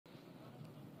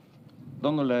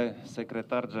Domnule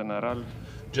secretar general,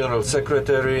 General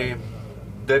Secretary,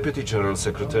 Deputy General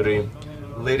Secretary,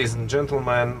 ladies and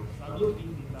gentlemen,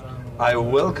 I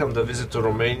welcome the visit to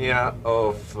Romania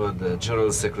of the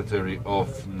General Secretary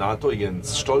of NATO, Jens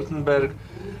Stoltenberg,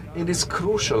 in this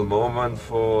crucial moment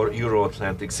for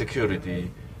Euro-Atlantic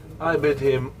security. I bid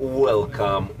him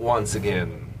welcome once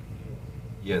again,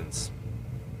 Jens.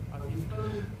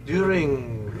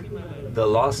 During the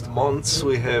last months,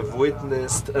 we have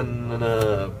witnessed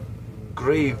a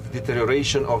grave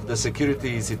deterioration of the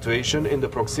security situation in the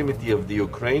proximity of the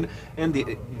Ukraine and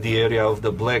the area of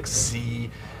the Black Sea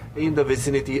in the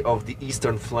vicinity of the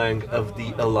eastern flank of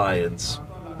the alliance.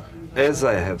 As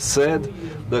I have said,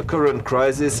 the current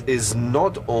crisis is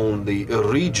not only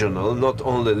regional, not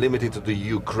only limited to the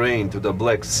Ukraine, to the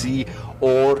Black Sea,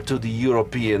 or to the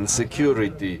European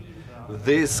security.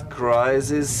 This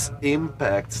crisis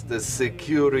impacts the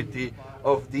security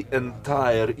of the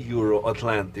entire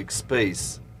Euro-Atlantic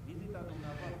space.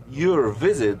 Your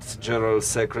visit, General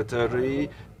Secretary,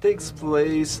 takes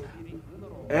place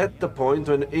at the point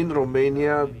when in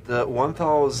Romania the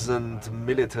 1,000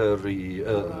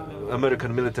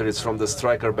 American militaries from the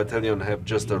Striker Battalion have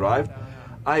just arrived.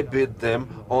 I bid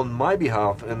them, on my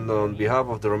behalf and on behalf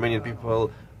of the Romanian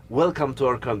people, welcome to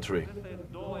our country.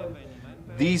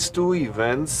 These two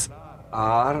events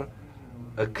are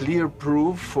a clear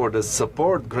proof for the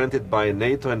support granted by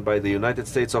NATO and by the United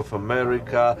States of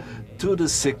America to the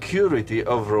security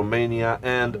of Romania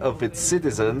and of its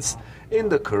citizens in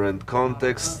the current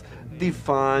context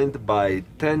defined by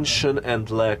tension and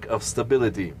lack of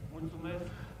stability.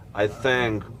 I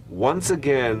thank once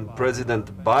again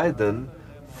President Biden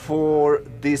for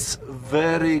this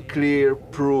very clear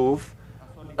proof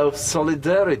of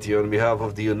solidarity on behalf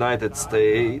of the United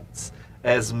States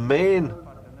as main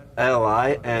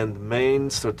ally and main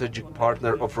strategic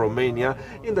partner of Romania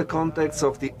in the context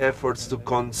of the efforts to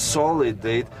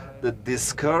consolidate the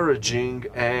discouraging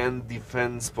and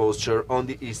defense posture on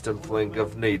the eastern flank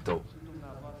of NATO.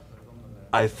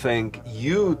 I thank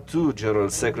you too,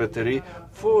 General Secretary,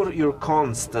 for your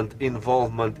constant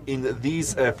involvement in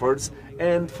these efforts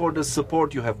and for the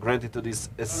support you have granted to this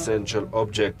essential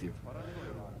objective.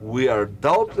 We are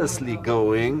doubtlessly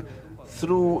going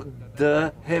through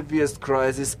the heaviest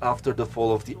crisis after the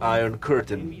fall of the Iron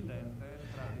Curtain.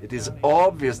 It is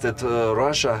obvious that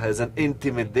Russia has an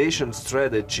intimidation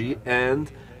strategy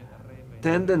and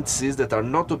tendencies that are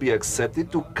not to be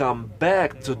accepted to come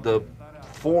back to the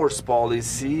force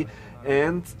policy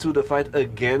and to the fight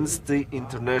against the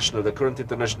current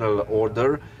international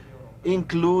order,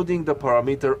 including the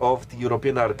parameter of the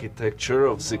European architecture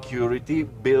of security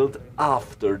built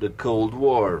after the Cold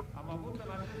War.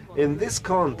 In this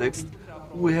context,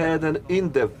 we had an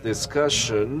in-depth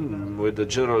discussion with the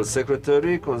General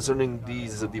Secretary concerning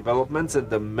these developments and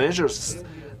the measures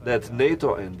that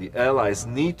NATO and the allies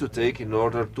need to take in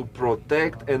order to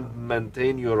protect and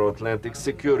maintain Euro-Atlantic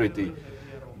security.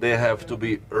 They have to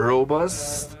be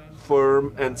robust,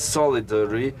 firm and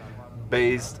solidary,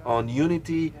 based on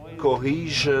unity,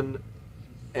 cohesion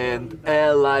and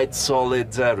allied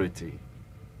solidarity.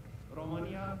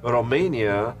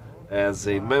 Romania, as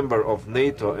a member of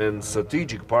NATO and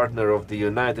strategic partner of the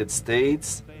United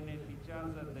States,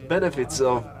 benefits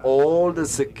of all the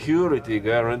security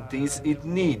guarantees it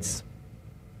needs.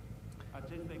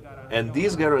 And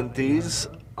these guarantees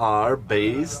are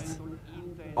based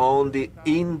on the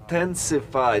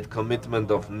intensified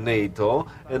commitment of NATO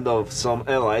and of some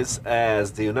allies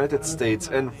as the United States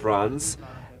and France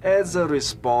as a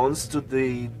response to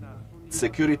the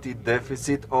security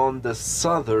deficit on the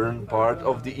southern part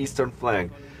of the eastern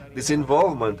flank. This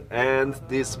involvement and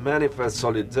this manifest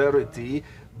solidarity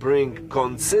bring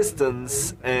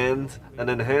consistency and an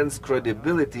enhanced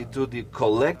credibility to the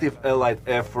collective allied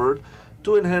effort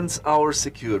to enhance our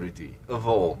security of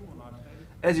all.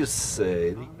 As you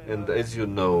say, and as you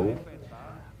know,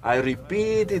 I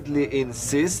repeatedly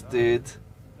insisted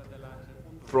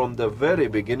from the very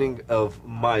beginning of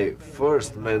my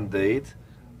first mandate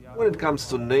when it comes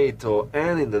to NATO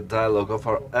and in the dialogue of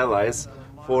our allies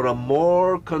for a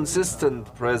more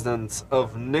consistent presence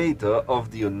of NATO, of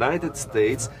the United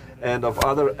States and of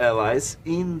other allies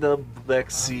in the Black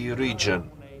Sea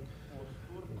region.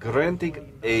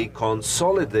 Granting a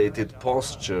consolidated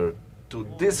posture to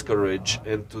discourage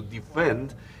and to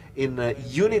defend in a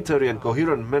unitary and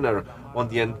coherent manner on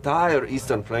the entire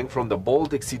eastern flank from the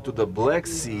Baltic Sea to the Black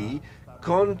Sea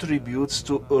contributes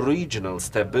to regional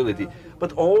stability,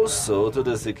 but also to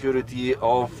the security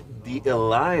of the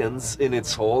alliance in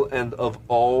its whole and of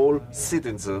all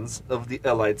citizens of the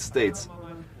Allied States.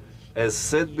 As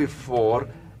said before,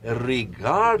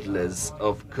 Regardless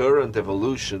of current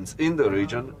evolutions in the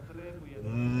region,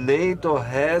 NATO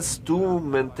has to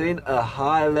maintain a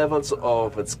high levels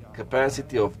of its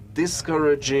capacity of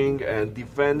discouraging and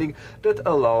defending that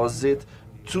allows it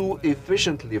to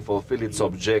efficiently fulfill its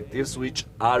objectives, which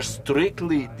are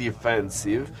strictly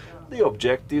defensive, the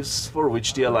objectives for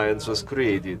which the alliance was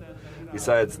created.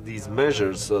 Besides these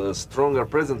measures, a stronger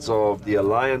presence of the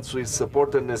alliance will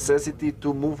support the necessity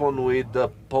to move on with the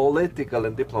political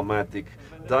and diplomatic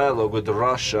dialogue with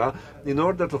Russia in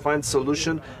order to find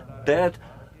solution that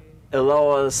allow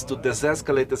us to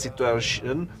de-escalate the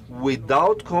situation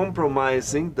without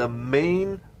compromising the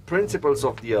main principles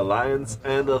of the alliance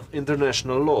and of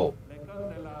international law.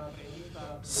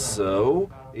 So,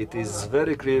 it is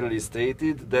very clearly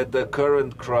stated that the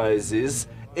current crisis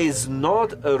is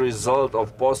not a result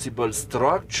of possible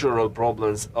structural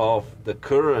problems of the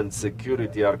current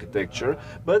security architecture,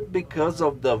 but because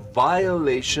of the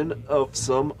violation of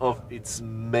some of its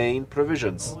main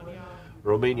provisions.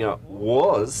 Romania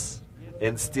was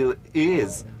and still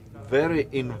is very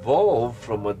involved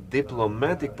from a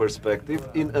diplomatic perspective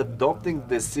in adopting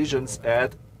decisions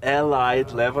at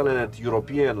allied level and at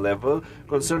European level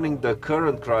concerning the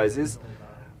current crisis,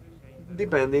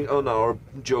 depending on our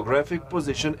geographic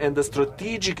position and the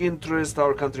strategic interest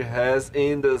our country has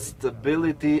in the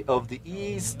stability of the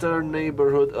eastern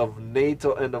neighborhood of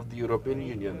NATO and of the European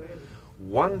Union.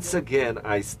 Once again,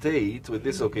 I state with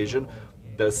this occasion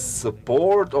the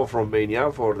support of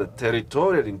Romania for the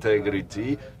territorial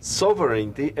integrity,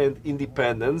 sovereignty and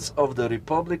independence of the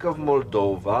Republic of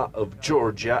Moldova, of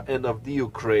Georgia and of the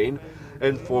Ukraine,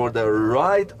 and for the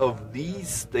right of these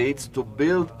states to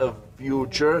build a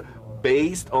future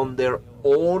based on their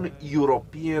own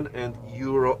European and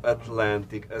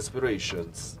Euro-Atlantic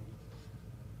aspirations.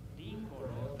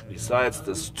 Besides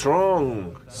the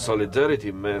strong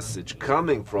solidarity message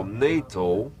coming from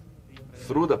NATO,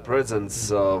 through the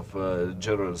presence of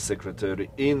General Secretary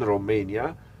in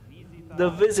Romania,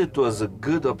 the visit was a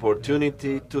good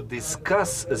opportunity to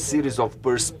discuss a series of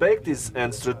perspectives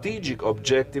and strategic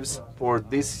objectives for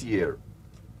this year.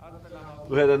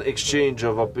 We had an exchange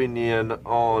of opinion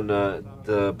on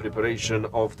the preparation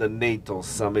of the NATO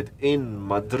summit in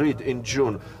Madrid in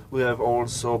June. We have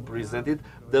also presented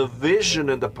the vision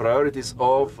and the priorities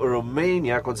of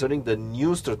Romania concerning the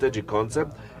new strategic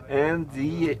concept and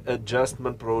the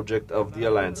adjustment project of the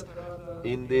alliance.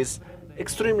 In this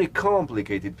extremely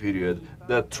complicated period,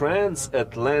 the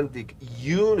transatlantic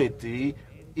unity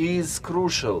is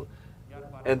crucial,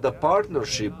 and the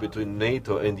partnership between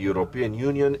NATO and the European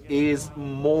Union is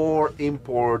more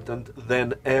important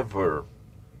than ever.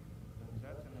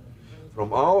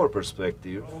 From our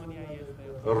perspective,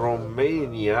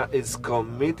 Romania is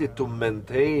committed to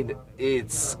maintain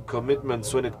its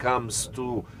commitments when it comes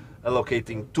to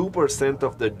allocating 2%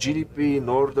 of the GDP in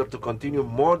order to continue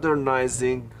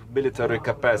modernizing military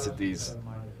capacities.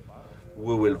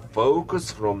 We will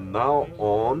focus from now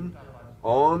on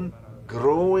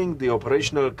growing the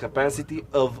operational capacity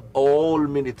of all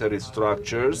military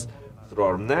structures through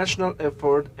our national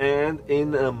effort and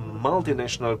in a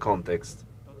multinational context.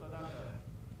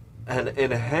 An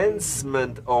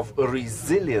enhancement of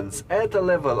resilience at the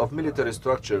level of military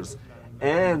structures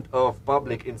and of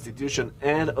public institutions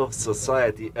and of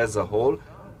society as a whole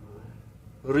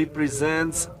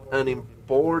represents an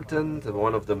important,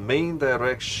 one of the main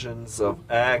directions of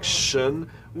action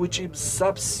which is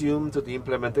subsumed to the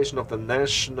implementation of the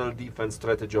national defense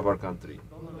strategy of our country.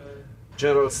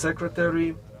 General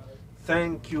Secretary,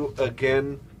 thank you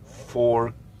again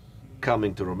for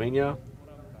coming to Romania,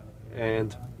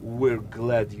 and we're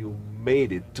glad you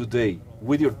made it today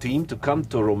with your team to come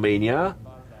to Romania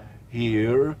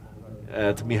here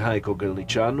at Mihail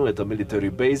Kogălniceanu at a military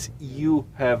base. You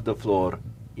have the floor,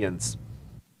 Jens.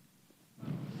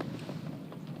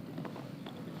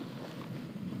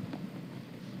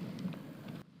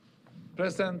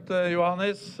 President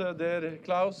Iohannis, dear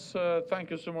Klaus,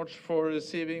 thank you so much for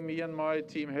receiving me and my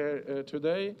team here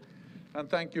today, and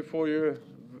thank you for your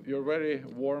very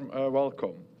warm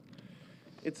welcome.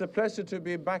 It's a pleasure to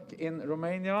be back in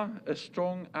Romania, a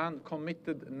strong and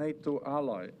committed NATO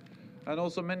ally. And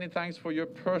also many thanks for your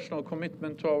personal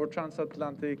commitment to our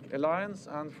transatlantic alliance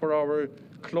and for our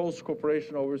close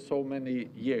cooperation over so many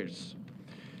years.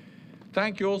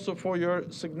 Thank you also for your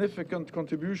significant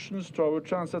contributions to our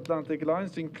transatlantic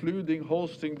alliance, including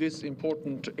hosting this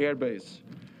important airbase.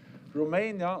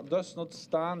 Romania does not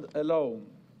stand alone.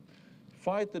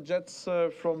 Fighter jets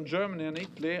from Germany and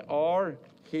Italy are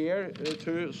here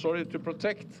to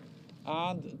protect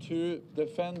and to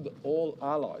defend all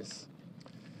allies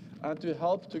and to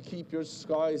help to keep your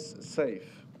skies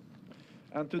safe.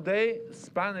 And today,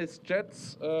 Spanish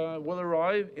jets will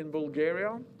arrive in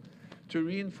Bulgaria to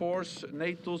reinforce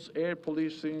NATO's air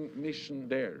policing mission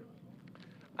there.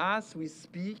 As we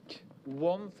speak,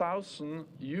 1,000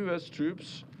 US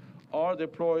troops are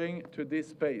deploying to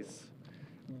this base,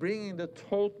 bringing the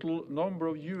total number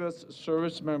of US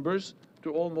service members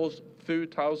to almost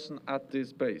 2,000 at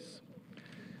this base.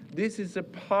 This is a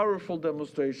powerful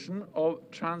demonstration of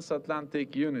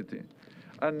transatlantic unity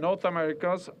and North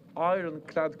America's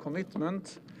ironclad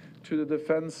commitment to the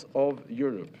defense of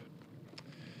Europe.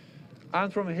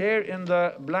 And from here in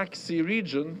the Black Sea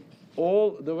region,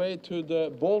 all the way to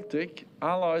the Baltic,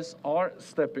 allies are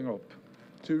stepping up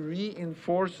to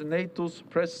reinforce NATO's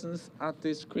presence at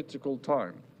this critical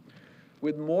time,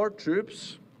 with more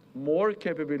troops, more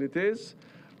capabilities,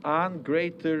 and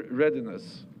greater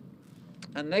readiness.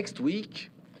 And next week,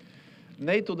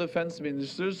 NATO defense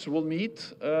ministers will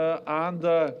meet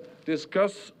and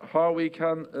discuss how we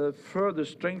can further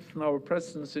strengthen our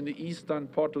presence in the eastern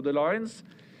part of the alliance,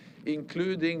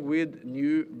 including with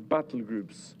new battle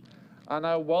groups. And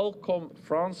I welcome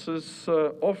France's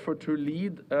offer to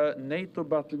lead a NATO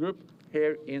battle group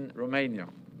here in Romania.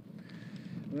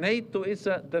 NATO is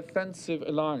a defensive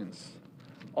alliance.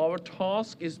 Our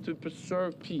task is to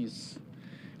preserve peace.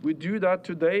 We do that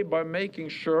today by making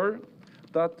sure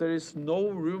that there is no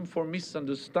room for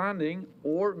misunderstanding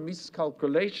or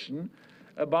miscalculation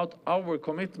about our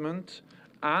commitment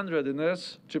and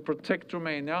readiness to protect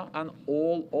Romania and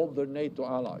all other NATO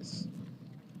allies.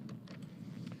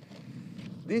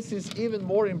 This is even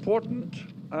more important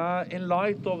in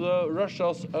light of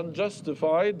Russia's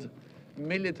unjustified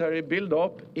military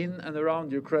buildup in and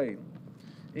around Ukraine,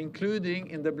 including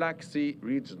in the Black Sea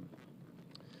region.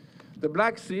 The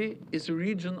Black Sea is a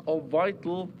region of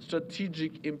vital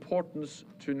strategic importance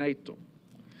to NATO.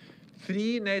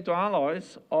 3 NATO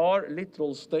allies are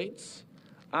littoral states,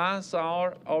 as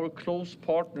are our close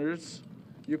partners,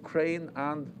 Ukraine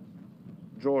and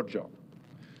Georgia.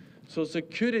 So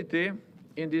security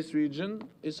in this region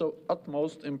is of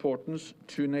utmost importance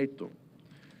to NATO.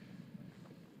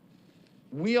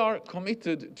 We are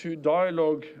committed to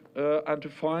dialogue and to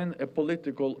find a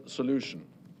political solution.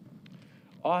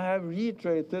 I have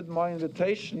reiterated my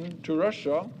invitation to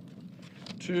Russia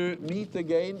to meet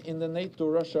again in the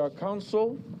NATO-Russia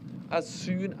Council as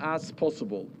soon as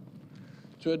possible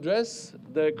to address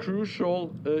the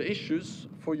crucial issues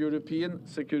for European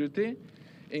security,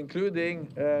 including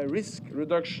risk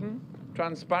reduction,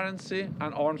 transparency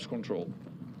and arms control.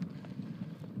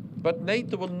 But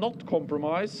NATO will not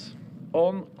compromise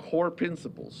on core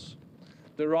principles: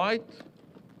 the right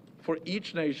for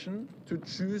each nation to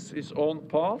choose its own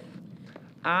path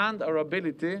and our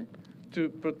ability to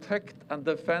protect and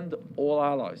defend all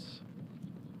allies.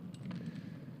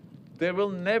 There will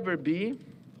never be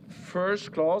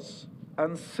first-class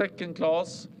and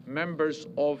second-class members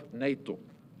of NATO.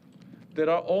 There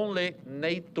are only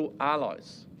NATO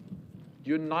allies,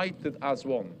 united as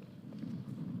one.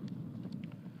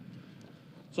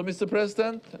 So, Mr.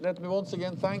 President, let me once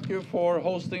again thank you for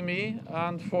hosting me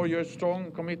and for your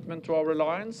strong commitment to our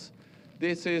alliance.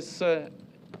 This is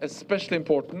especially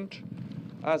important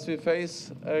as we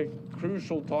face a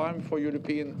crucial time for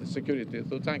European security.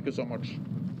 So thank you so much.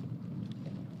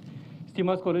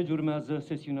 Stimați colegi, urmează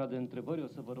sesiunea de întrebări. O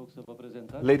să vă rog să vă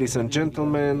prezentați. Ladies and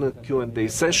gentlemen, Q&A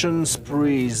sessions.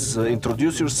 Please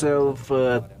introduce yourself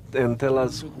and tell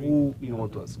us who you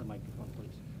want to ask.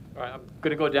 All right, I'm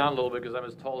going to go down a little bit because I'm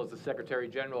as tall as the Secretary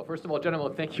General. First of all,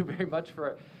 gentlemen, thank you very much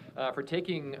for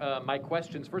taking my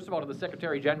questions. First of all, to the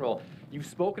Secretary General, you've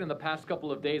spoken in the past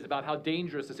couple of days about how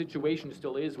dangerous the situation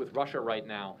still is with Russia right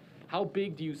now. How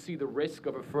big do you see the risk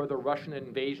of a further Russian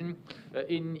invasion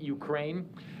in Ukraine?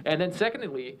 And then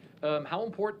secondly, how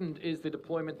important is the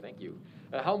deployment, thank you,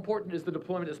 how important is the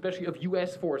deployment especially of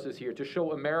US forces here to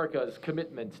show America's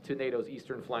commitment to NATO's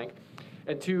eastern flank?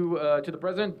 And to the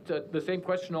President, the same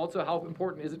question also, how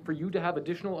important is it for you to have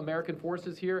additional American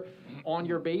forces here on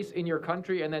your base, in your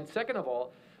country? And then second of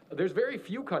all, there's very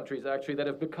few countries actually that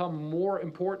have become more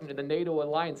important in the NATO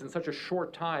alliance in such a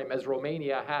short time as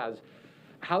Romania has.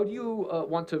 How do you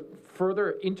want to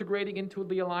further integrating into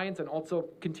the alliance and also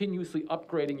continuously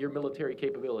upgrading your military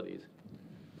capabilities?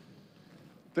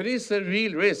 There is a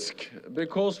real risk,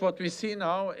 because what we see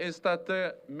now is that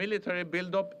the military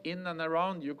buildup in and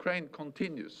around Ukraine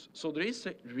continues. So there is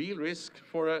a real risk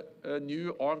for a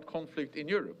new armed conflict in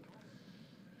Europe.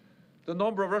 The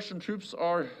number of Russian troops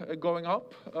are going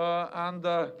up and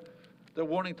the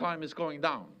warning time is going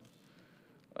down.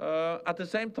 At the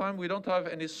same time, we don't have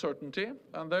any certainty,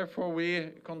 and therefore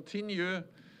we continue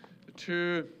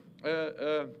to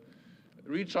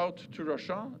reach out to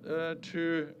Russia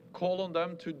to call on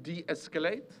them to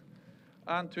de-escalate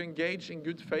and to engage in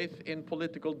good faith in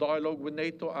political dialogue with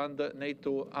NATO and the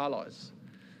NATO allies.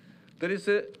 There is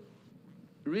a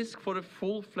risk for a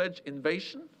full-fledged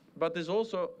invasion, but there's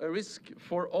also a risk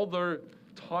for other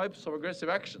types of aggressive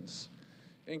actions,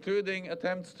 including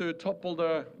attempts to topple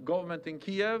the government in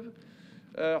Kiev,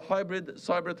 hybrid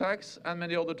cyber attacks, and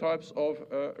many other types of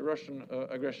Russian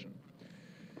aggression.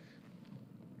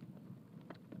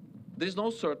 There's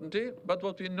no certainty, but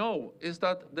what we know is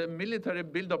that the military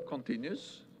buildup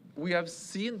continues. We have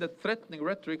seen the threatening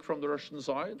rhetoric from the Russian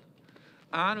side,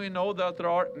 and we know that there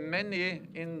are many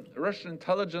Russian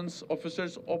intelligence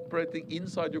officers operating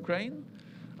inside Ukraine.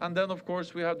 And then, of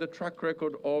course, we have the track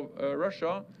record of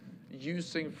Russia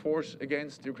using force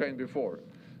against Ukraine before.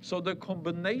 So the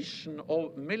combination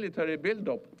of military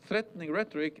buildup, threatening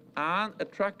rhetoric, and a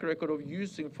track record of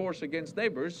using force against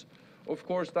neighbors, of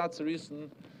course, that's a reason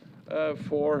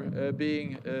for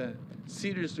being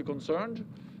seriously concerned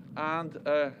and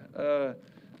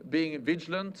being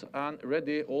vigilant and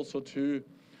ready also to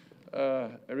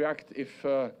react if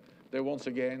they once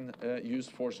again use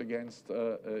force against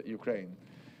Ukraine.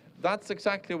 That's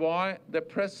exactly why the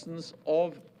presence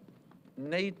of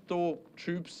NATO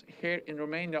troops here in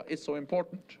Romania is so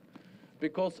important,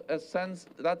 because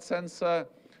that sends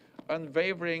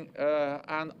unwavering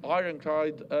and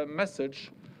ironclad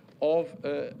message of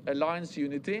alliance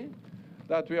unity,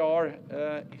 that we are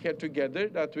here together,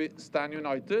 that we stand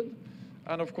united.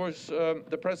 And of course,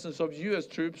 the presence of US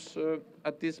troops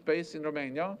at this base in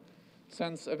Romania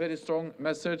sends a very strong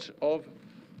message of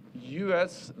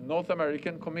US, North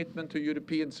American commitment to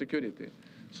European security.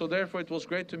 So therefore, it was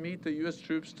great to meet the US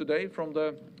troops today from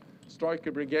the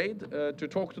Striker Brigade, to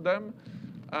talk to them.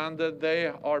 And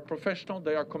they are professional,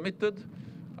 they are committed,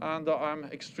 and I'm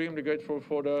extremely grateful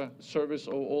for the service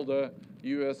of all the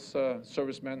US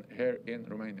servicemen here in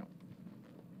Romania.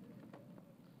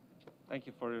 Thank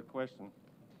you for your question.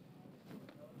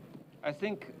 I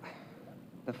think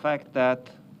the fact that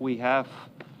we have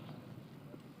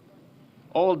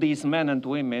all these men and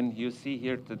women you see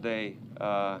here today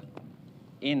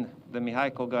in the Mihail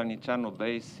Kogălniceanu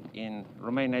base in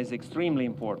Romania is extremely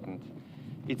important.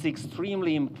 It's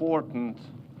extremely important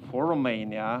for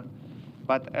Romania,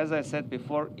 but as I said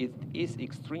before, it is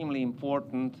extremely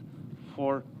important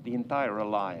for the entire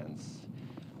alliance.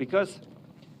 Because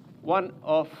one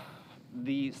of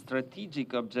the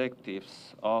strategic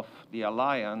objectives of the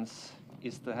alliance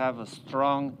is to have a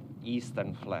strong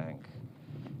eastern flank.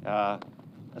 A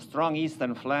strong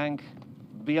eastern flank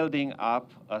building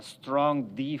up a strong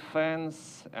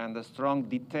defense and a strong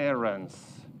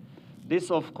deterrence.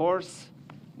 This, of course,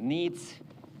 needs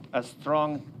a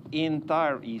strong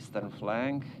entire eastern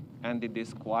flank, and it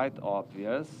is quite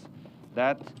obvious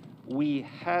that we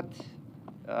had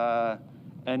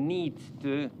a need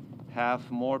to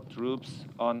have more troops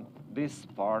on this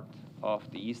part of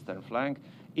the eastern flank,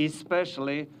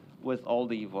 especially with all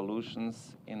the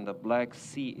evolutions in the Black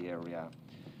Sea area.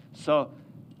 So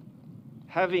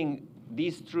having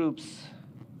these troops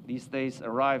these days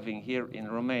arriving here in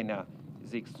Romania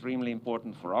is extremely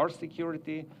important for our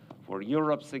security, for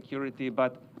Europe's security,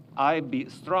 but I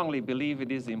strongly believe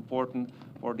it is important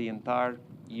for the entire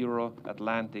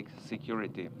Euro-Atlantic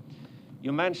security.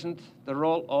 You mentioned the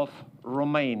role of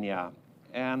Romania,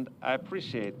 and I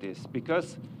appreciate this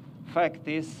because fact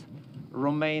is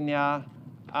Romania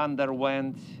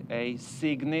underwent a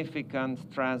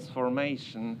significant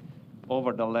transformation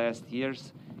over the last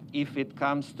years if it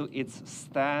comes to its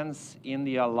stance in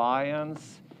the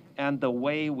alliance and the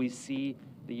way we see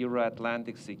the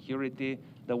Euro-Atlantic security,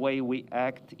 the way we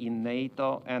act in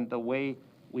NATO, and the way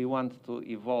we want to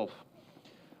evolve.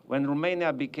 When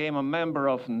Romania became a member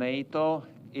of NATO,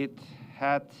 it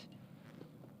had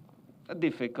a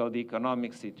difficult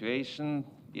economic situation.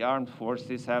 The armed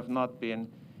forces have not been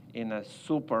in a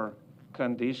super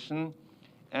condition,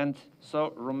 and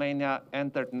so Romania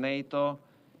entered NATO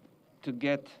to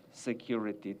get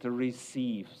security, to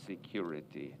receive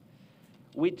security.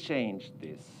 We changed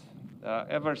this.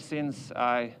 Ever since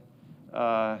I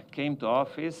came to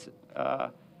office,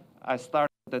 I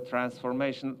started the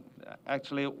transformation.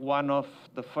 Actually, one of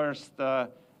the first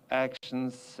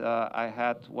actions I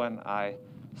had when I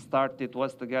started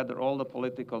was to gather all the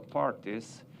political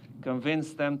parties,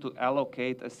 convince them to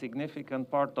allocate a significant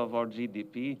part of our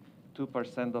GDP,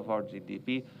 2% of our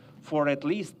GDP, for at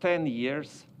least 10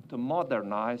 years to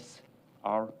modernize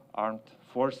our armed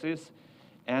forces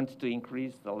and to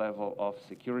increase the level of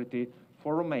security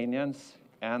for Romanians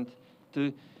and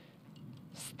to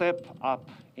step up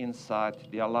inside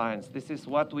the alliance. This is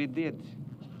what we did.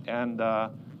 And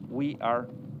we are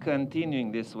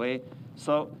continuing this way.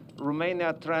 So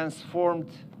Romania transformed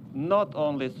not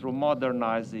only through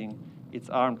modernizing its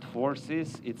armed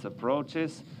forces, its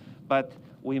approaches, but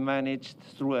we managed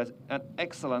through an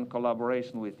excellent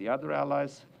collaboration with the other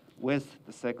allies, with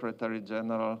the Secretary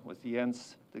General, with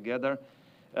Jens together,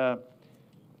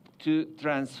 to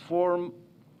transform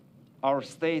our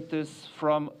status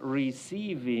from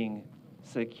receiving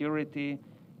security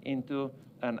into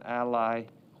an ally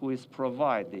who is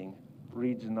providing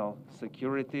regional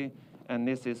security, and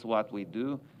this is what we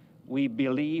do. We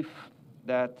believe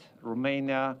that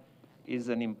Romania is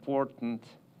an important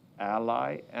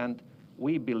ally, and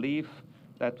we believe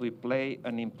that we play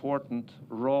an important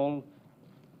role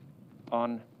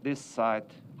on this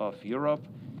side of Europe,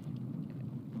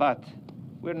 but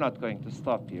we're not going to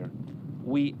stop here.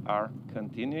 We are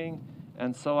continuing,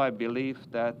 and so I believe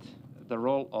that the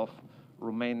role of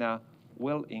Romania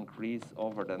will increase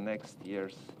over the next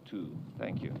years too.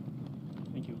 Thank you.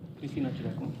 Thank you. Cristina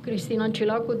Cilacu. Cristina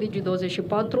Cilacu,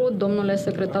 Digi24, domnule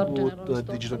secretar general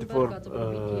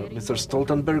Digi24, Mr.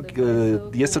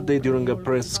 Stoltenberg, yesterday during a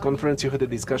press conference you had a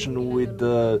discussion with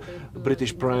the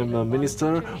British Prime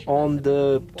Minister on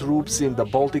the troops in the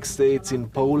Baltic states, in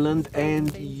Poland,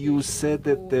 and you said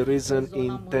that there is an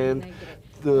intent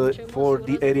for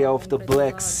the area of the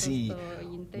Black Sea.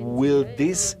 Will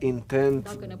this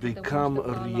intent become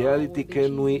a reality?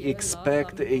 Can we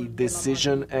expect a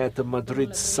decision at the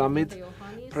Madrid summit?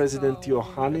 President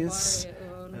Iohannis,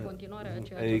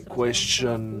 a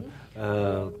question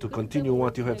to continue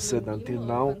what you have said until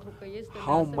now.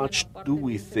 How much do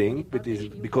we think,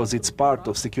 because it's part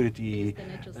of security,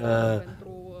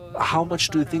 how much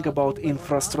do you think about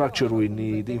infrastructure? We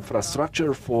need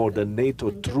infrastructure for the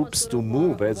NATO troops to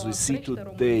move, as we see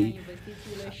today.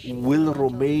 Will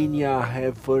Romania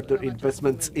have further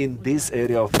investments in this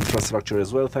area of infrastructure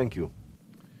as well? Thank you.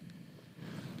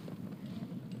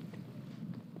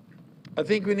 I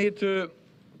think we need to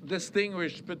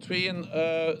distinguish between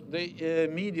the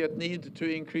immediate need to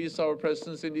increase our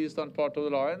presence in the eastern part of the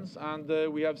alliance, and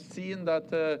we have seen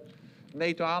that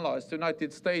NATO allies, the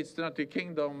United States, the United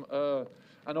Kingdom,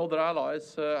 and other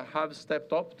allies have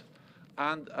stepped up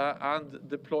and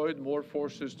deployed more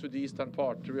forces to the eastern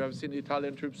part. We have seen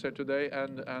Italian troops here today,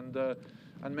 and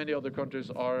many other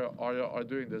countries are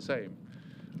doing the same.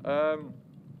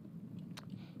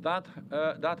 That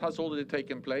has already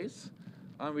taken place,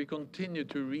 and we continue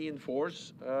to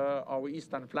reinforce our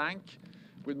eastern flank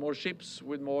with more ships,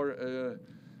 with more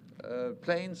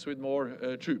planes, with more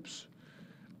troops.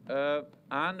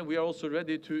 And we are also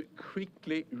ready to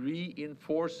quickly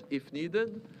reinforce if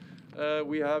needed.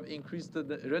 We have increased the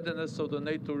readiness of the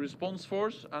NATO response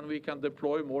force, and we can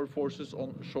deploy more forces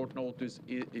on short notice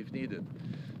if needed.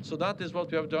 So that is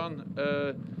what we have done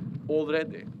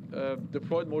already.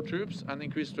 Deployed more troops and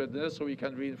increased readiness so we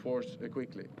can reinforce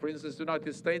quickly. For instance, the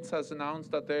United States has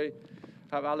announced that they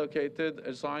have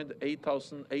assigned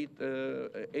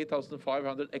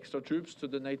 8,500 extra troops to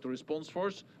the NATO response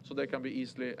force, so they can be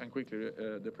easily and quickly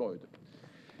deployed.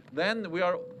 Then we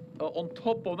are, on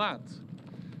top of that,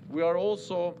 we are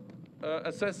also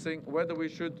assessing whether we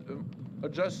should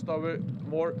adjust our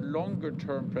more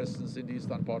longer-term presence in the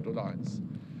eastern part of the alliance.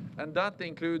 And that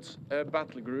includes a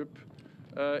battle group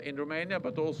in Romania,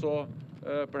 but also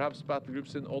perhaps battle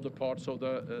groups in other parts of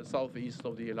the southeast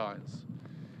of the alliance.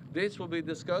 This will be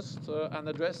discussed and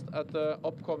addressed at the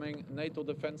upcoming NATO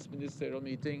Defense Ministerial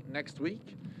meeting next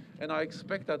week. And I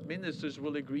expect that ministers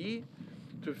will agree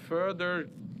to further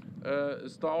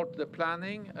start the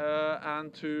planning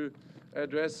and to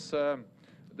address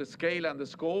the scale and the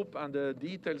scope and the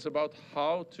details about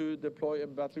how to deploy a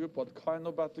battle group, what kind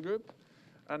of battle group.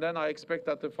 And then I expect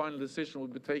that the final decision will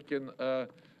be taken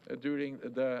during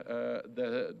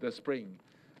the spring.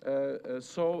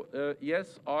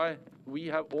 Yes, we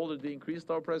have already increased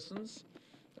our presence.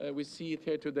 We see it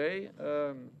here today,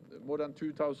 more than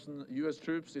 2,000 US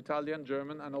troops, Italian,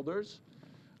 German, and others.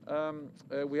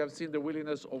 We have seen the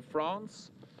willingness of France.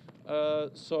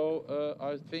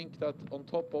 I think that on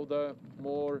top of the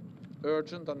more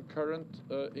urgent and current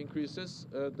increases,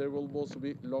 there will also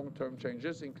be long-term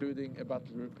changes, including a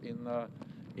battle group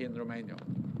in Romania.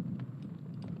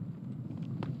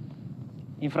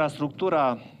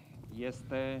 Infrastructura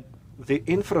este. The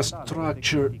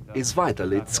infrastructure is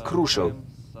vital, it's crucial.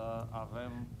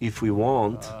 If we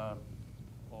want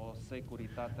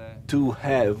to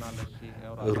have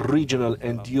regional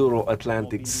and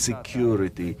Euro-Atlantic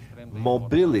security,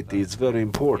 mobility is very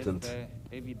important.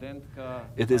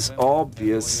 It is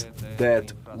obvious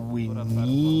that we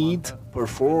need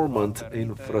performant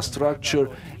infrastructure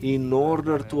in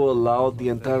order to allow the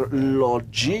entire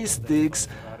logistics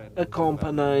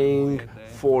accompanying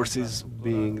forces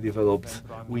being developed.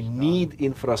 We need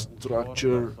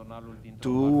infrastructure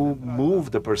to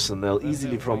move the personnel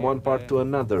easily from one part to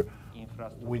another.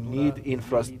 We need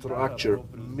infrastructure,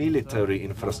 military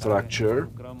infrastructure,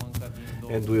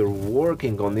 and we're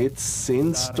working on it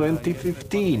since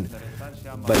 2015.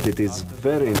 But it is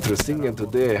very interesting, and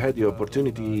today I had the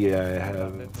opportunity, I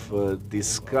have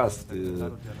discussed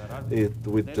it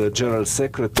with the General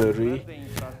Secretary,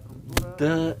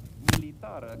 the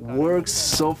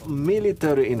works of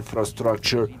military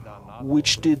infrastructure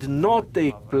which did not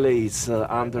take place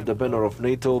under the banner of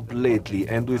NATO lately,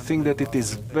 and we think that it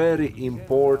is very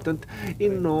important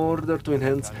in order to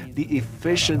enhance the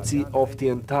efficiency of the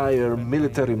entire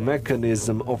military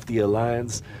mechanism of the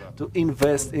alliance to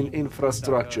invest in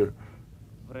infrastructure.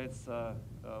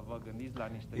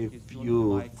 If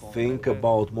you think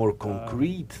about more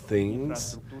concrete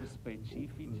things,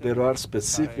 there are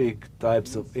specific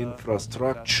types of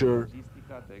infrastructure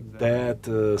that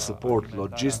support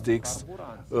logistics,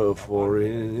 for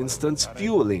instance,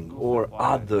 fueling, or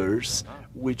others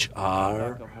which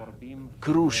are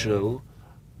crucial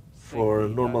for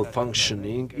normal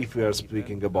functioning. If we are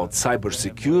speaking about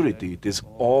cybersecurity, it is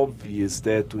obvious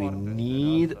that we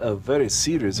need a very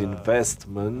serious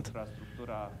investment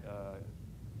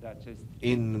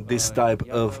in this type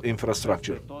of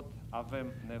infrastructure.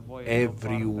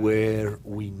 Everywhere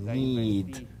we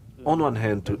need, on one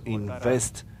hand, to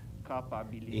invest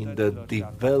in the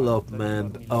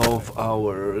development of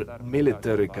our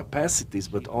military capacities,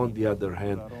 but on the other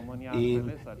hand,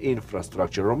 in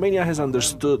infrastructure. Romania has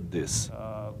understood this.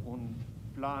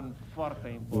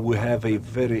 We have a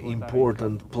very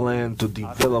important plan to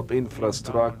develop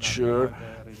infrastructure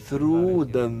through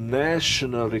the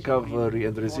National Recovery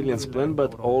and Resilience Plan,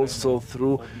 but also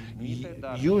through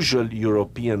usual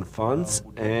European funds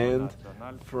and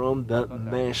from the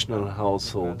national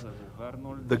household.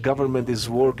 The government is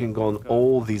working on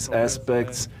all these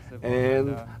aspects,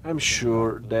 and I'm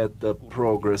sure that the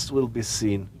progress will be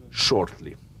seen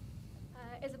shortly.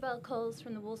 Isabel Coles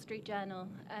from the Wall Street Journal.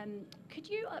 Could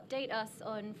you update us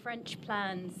on French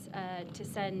plans to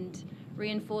send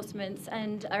reinforcements,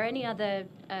 and are any other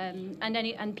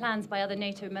and plans by other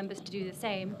NATO members to do the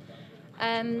same?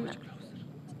 And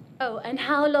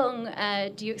how long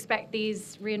do you expect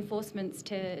these reinforcements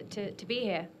to be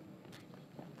here?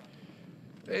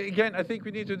 Again, I think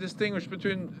we need to distinguish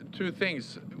between two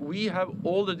things. We have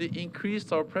already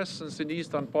increased our presence in the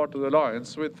eastern part of the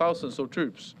alliance with thousands of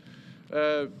troops.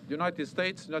 United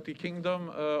States, United Kingdom,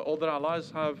 other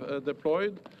allies have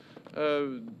deployed.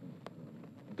 The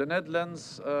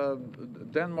Netherlands,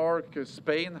 Denmark,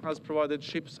 Spain has provided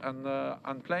ships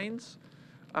and planes,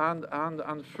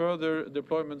 and further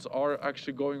deployments are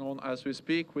actually going on as we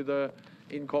speak with the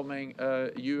incoming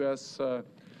U.S.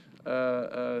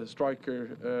 Striker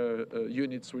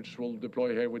units, which will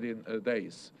deploy here within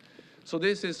days. So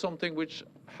this is something which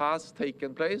has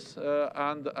taken place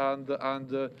and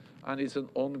is an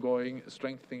ongoing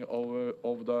strengthening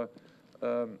of the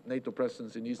NATO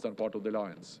presence in the eastern part of the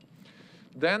alliance.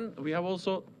 Then we have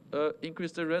also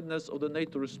increased the readiness of the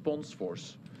NATO response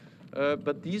force.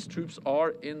 But these troops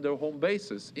are in their home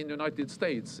bases in the United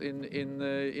States,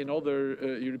 in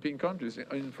other European countries,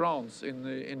 in France,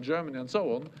 in Germany, and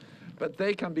so on. But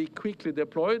they can be quickly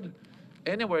deployed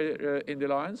anywhere in the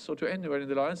alliance, or to anywhere in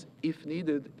the alliance, if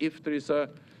needed, if there is a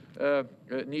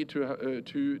need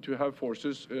to have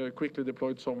forces quickly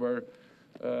deployed somewhere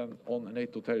on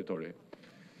NATO territory.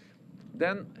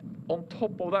 Then, on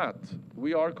top of that,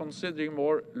 we are considering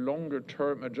more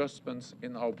longer-term adjustments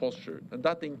in our posture, and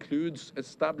that includes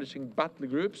establishing battle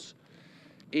groups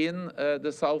in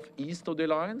the southeast of the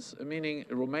alliance, meaning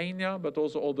Romania, but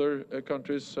also other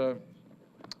countries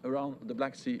around the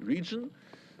Black Sea region.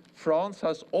 France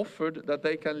has offered that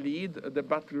they can lead the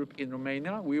battle group in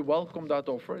Romania. We welcome that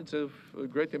offer. It's of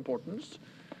great importance.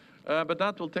 But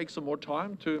that will take some more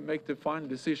time to make the final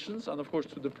decisions and, of course,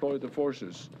 to deploy the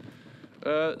forces.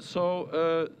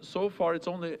 So far, it's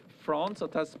only France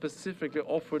that has specifically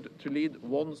offered to lead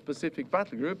one specific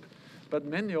battle group, but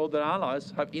many other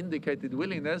allies have indicated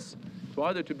willingness to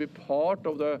either to be part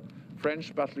of the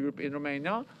French battle group in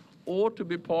Romania or to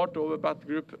be part of a battle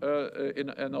group in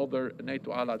another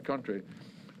NATO allied country.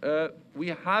 We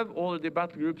have already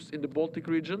battle groups in the Baltic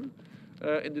region,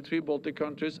 in the 3 Baltic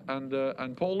countries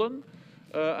and Poland,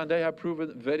 and they have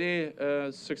proven very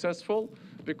successful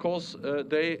because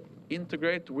they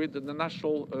integrate with the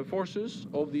national forces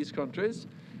of these countries,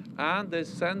 and they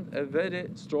send a very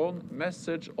strong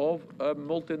message of a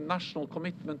multinational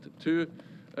commitment to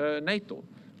NATO.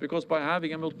 Because by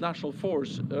having a multinational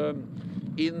force,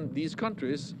 in these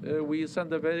countries, we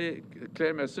send a very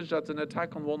clear message that an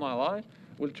attack on one ally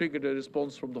will trigger the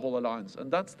response from the whole alliance.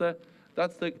 And that's the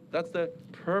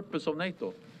purpose of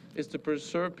NATO, is to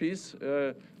preserve peace,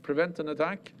 prevent an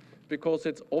attack, because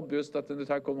it's obvious that an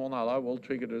attack on one ally will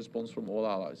trigger the response from all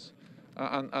allies.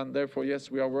 And therefore,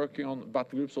 yes, we are working on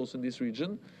battle groups also in this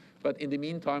region, but in the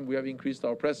meantime, we have increased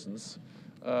our presence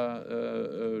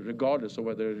regardless of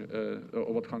whether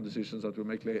or what kind of decisions that we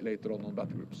make later on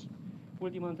battle groups.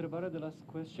 Ultima întrebare, the last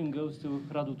question goes to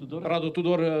Radu Tudor. Radu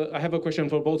Tudor, I have a question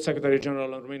for both Secretary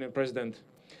General and Romanian President.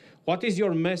 What is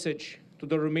your message to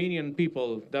the Romanian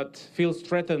people that feels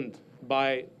threatened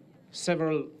by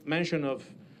several mention of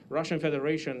Russian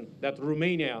Federation that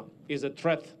Romania is a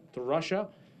threat to Russia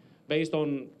based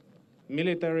on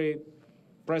military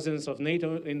presence of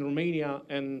NATO in Romania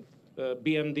and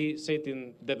BMD set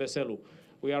in Deveselu?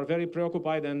 We are very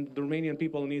preoccupied, and the Romanian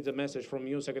people need a message from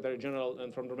you, Secretary General,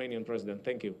 and from the Romanian President.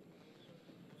 Thank you.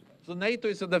 So NATO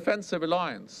is a defensive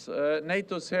alliance.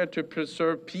 NATO is here to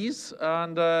preserve peace,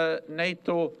 and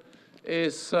NATO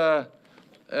is,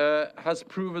 has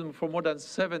proven for more than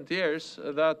 70 years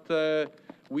that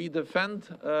we defend,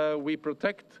 we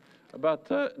protect, but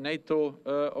NATO,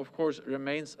 of course,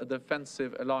 remains a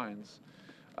defensive alliance.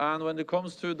 And when it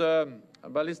comes to the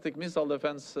ballistic missile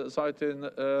defense site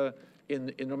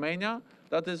in Romania,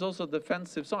 that is also a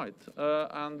defensive site,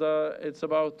 and it's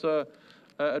about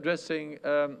addressing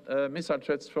missile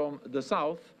threats from the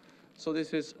south. So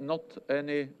this is not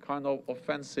any kind of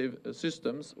offensive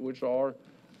systems which are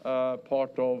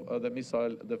part of the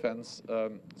missile defense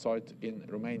site in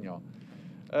Romania.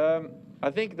 I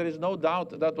think there is no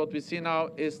doubt that what we see now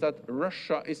is that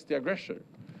Russia is the aggressor.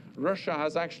 Russia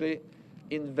has actually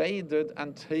invaded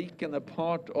and taken a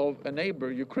part of a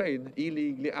neighbor, Ukraine,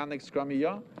 illegally annexed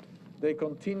Crimea. They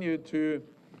continue to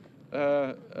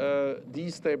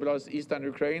destabilize eastern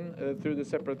Ukraine through the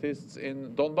separatists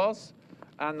in Donbass.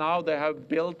 And now they have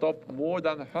built up more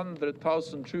than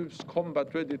 100,000 troops,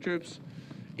 combat-ready troops,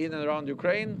 in and around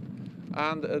Ukraine.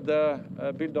 And the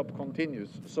build-up continues.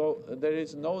 So there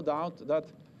is no doubt that,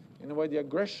 in a way, the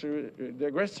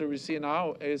aggressor we see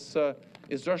now is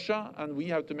Russia, and we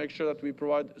have to make sure that we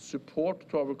provide support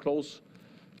to our close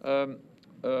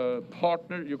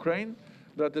partner, Ukraine,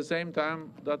 but at the same time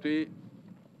that we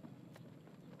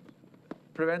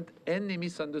prevent any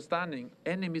misunderstanding,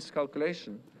 any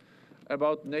miscalculation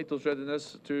about NATO's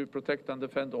readiness to protect and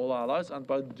defend all allies. And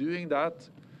by doing that,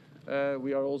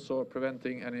 we are also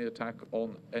preventing any attack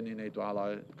on any NATO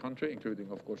ally country, including,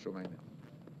 of course, Romania.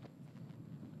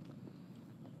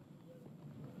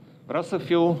 Vreau să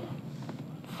fiu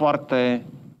foarte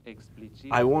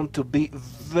explicit. I want to be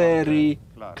very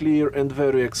clear and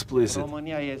very explicit.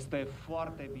 România este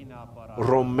foarte bine apărată.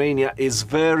 Romania is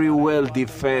very well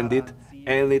defended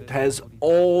and it has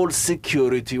all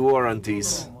security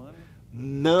warranties.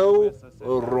 No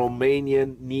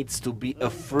Romanian needs to be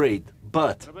afraid,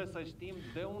 but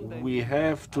we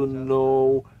have to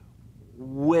know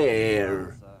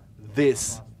where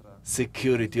this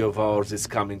security of ours is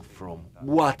coming from.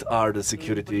 What are the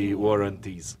security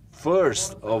warranties?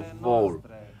 First of all,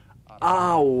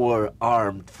 our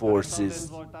armed forces,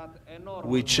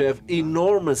 which have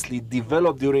enormously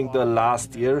developed during the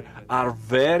last year, are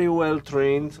very well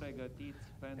trained,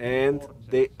 and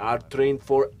they are trained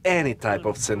for any type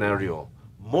of scenario.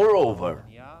 Moreover,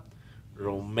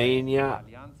 Romania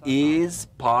is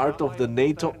part of the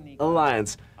NATO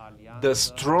alliance, the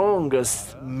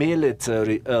strongest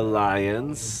military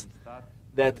alliance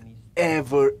that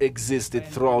ever existed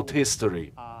throughout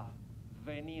history.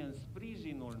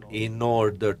 In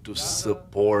order to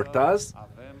support us,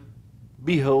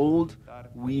 behold,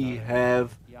 we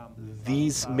have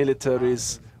these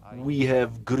militaries we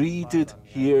have greeted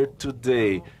here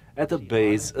today at the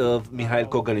base of Mihail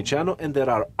Kogălniceanu, and there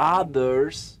are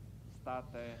others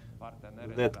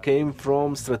that came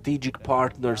from strategic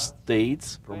partner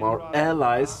states, from our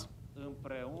allies,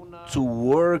 to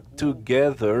work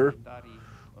together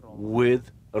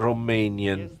with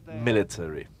Romanian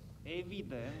military.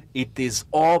 It is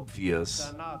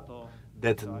obvious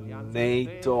that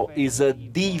NATO is a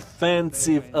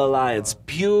defensive alliance,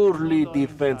 purely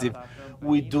defensive.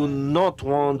 We do not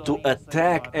want to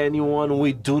attack anyone,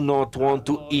 we do not want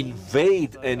to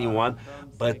invade anyone,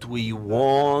 but we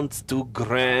want to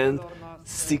grant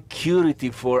security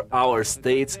for our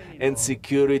states and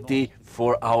security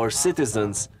for our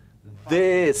citizens.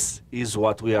 This is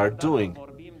what we are doing.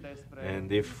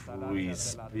 And if we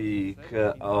speak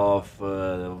of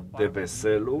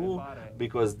Deveselu,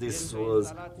 because this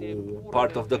was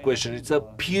part of the question, it's a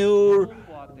pure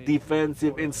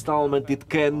defensive installment. It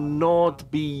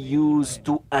cannot be used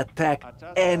to attack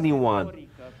anyone.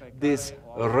 This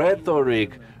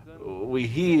rhetoric we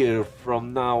hear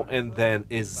from now and then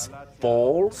is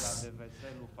false.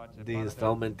 The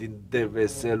installment in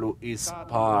Deveselu is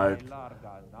part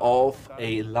of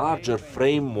a larger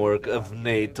framework of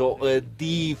NATO, a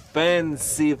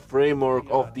defensive framework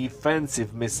of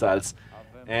defensive missiles.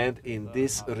 And in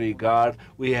this regard,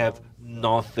 we have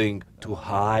nothing to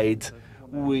hide.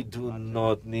 We do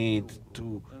not need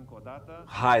to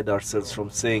hide ourselves from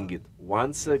saying it.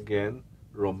 Once again,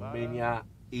 Romania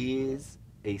is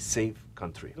a safe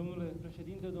country.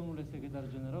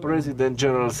 President,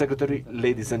 General Secretary,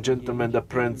 ladies and gentlemen, the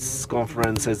press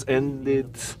conference has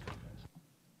ended.